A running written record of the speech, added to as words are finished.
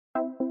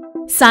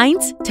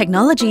Science,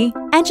 technology,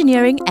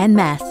 engineering, and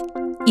math.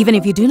 Even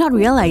if you do not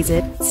realize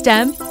it,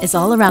 STEM is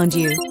all around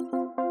you.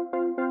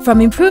 From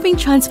improving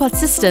transport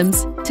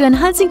systems to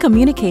enhancing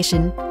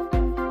communication,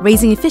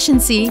 raising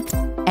efficiency,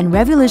 and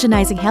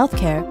revolutionizing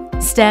healthcare,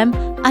 STEM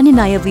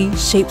undeniably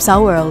shapes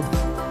our world.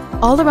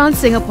 All around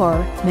Singapore,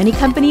 many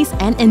companies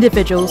and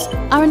individuals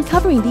are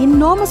uncovering the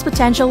enormous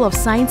potential of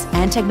science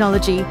and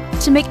technology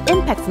to make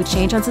impactful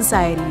change on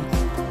society.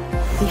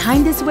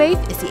 Behind this wave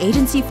is the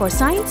Agency for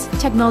Science,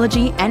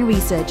 Technology and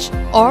Research,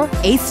 or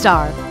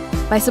A*STAR.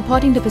 By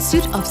supporting the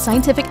pursuit of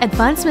scientific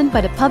advancement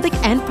by the public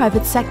and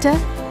private sector,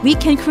 we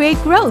can create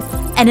growth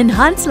and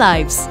enhance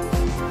lives.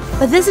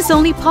 But this is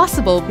only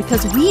possible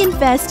because we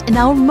invest in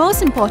our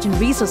most important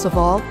resource of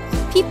all,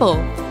 people.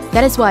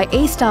 That is why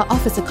A*STAR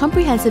offers a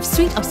comprehensive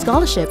suite of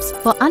scholarships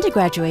for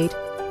undergraduate,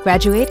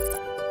 graduate,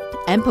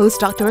 and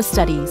postdoctoral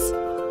studies.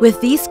 With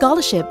these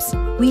scholarships,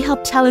 we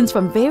help talents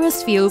from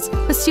various fields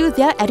pursue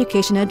their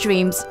educational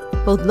dreams,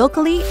 both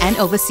locally and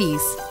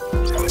overseas.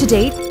 To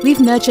date, we've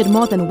nurtured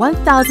more than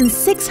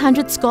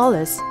 1,600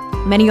 scholars,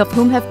 many of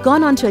whom have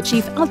gone on to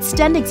achieve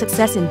outstanding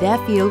success in their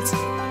fields,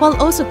 while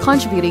also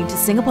contributing to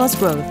Singapore's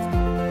growth.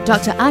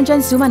 Dr.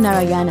 Anjan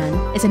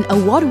Sumanarayanan is an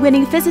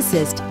award-winning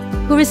physicist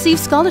who received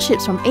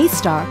scholarships from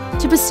A*STAR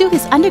to pursue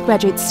his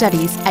undergraduate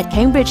studies at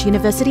Cambridge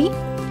University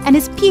and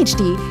his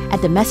PhD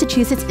at the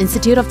Massachusetts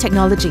Institute of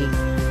Technology.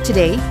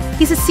 Today,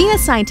 he's a senior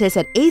scientist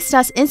at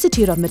A*STAR's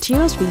Institute of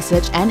Materials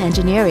Research and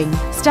Engineering,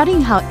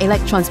 studying how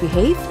electrons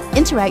behave,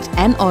 interact,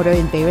 and order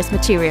in various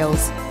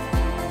materials.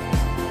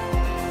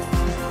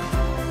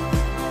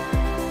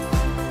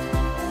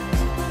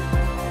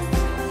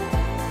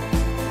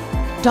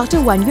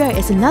 Dr. Wan Yue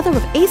is another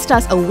of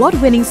A*STAR's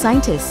award-winning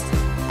scientists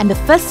and the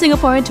first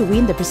Singaporean to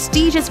win the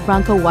prestigious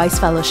Branko Weiss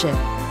Fellowship.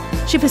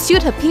 She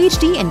pursued her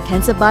PhD in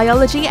cancer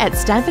biology at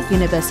Stanford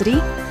University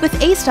with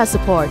A*STAR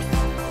support,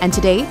 and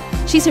today,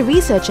 she's a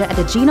researcher at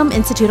the Genome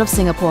Institute of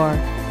Singapore.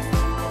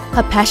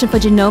 Her passion for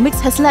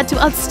genomics has led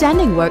to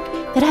outstanding work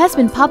that has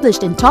been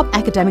published in top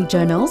academic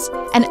journals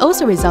and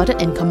also resulted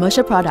in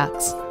commercial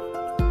products.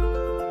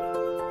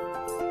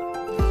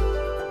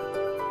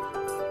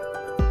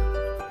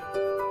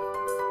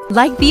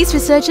 Like these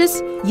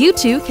researchers, you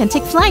too can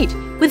take flight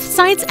with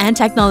science and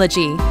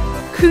technology.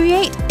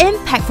 Create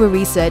impactful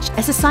research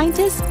as a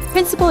scientist,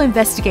 principal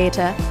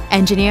investigator,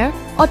 engineer,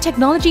 or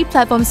technology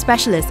platform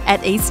specialist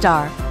at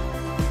A*STAR.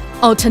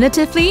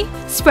 Alternatively,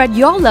 spread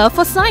your love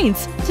for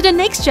science to the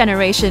next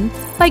generation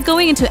by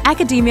going into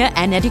academia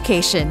and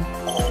education.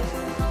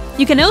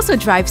 You can also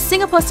drive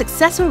Singapore's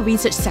successful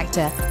research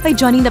sector by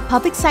joining the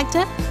public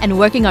sector and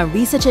working on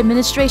research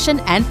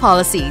administration and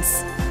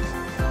policies.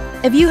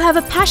 If you have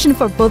a passion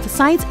for both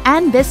science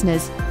and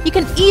business, you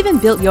can even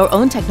build your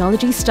own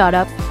technology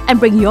startup and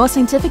bring your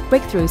scientific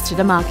breakthroughs to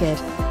the market.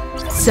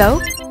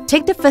 So,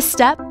 take the first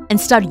step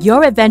and start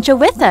your adventure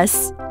with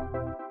us!